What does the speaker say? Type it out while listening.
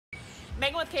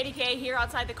Meghan with KDKA here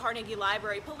outside the Carnegie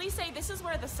Library. Police say this is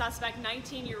where the suspect,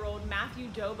 19-year-old Matthew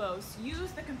Dobos,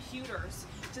 used the computers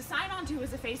to sign on to his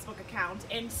Facebook account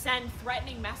and send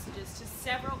threatening messages to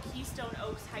several Keystone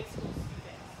Oaks High School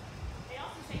students. They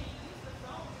also say he used the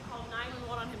phone to call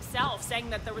 911 on himself,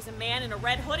 saying that there was a man in a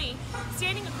red hoodie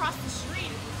standing across the street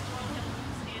and was throwing him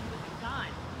a stand with a gun.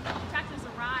 Detectives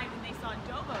arrived and they saw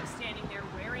Dobos standing there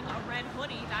wearing a red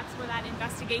hoodie. That's where that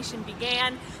investigation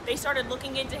began. They started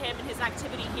looking into him and his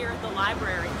activity here at the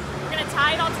library. We're going to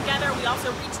tie it all together. We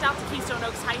also reached out to Keystone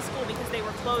Oaks High School because they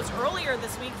were closed earlier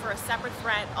this week for a separate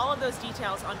threat. All of those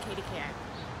details on KDKA.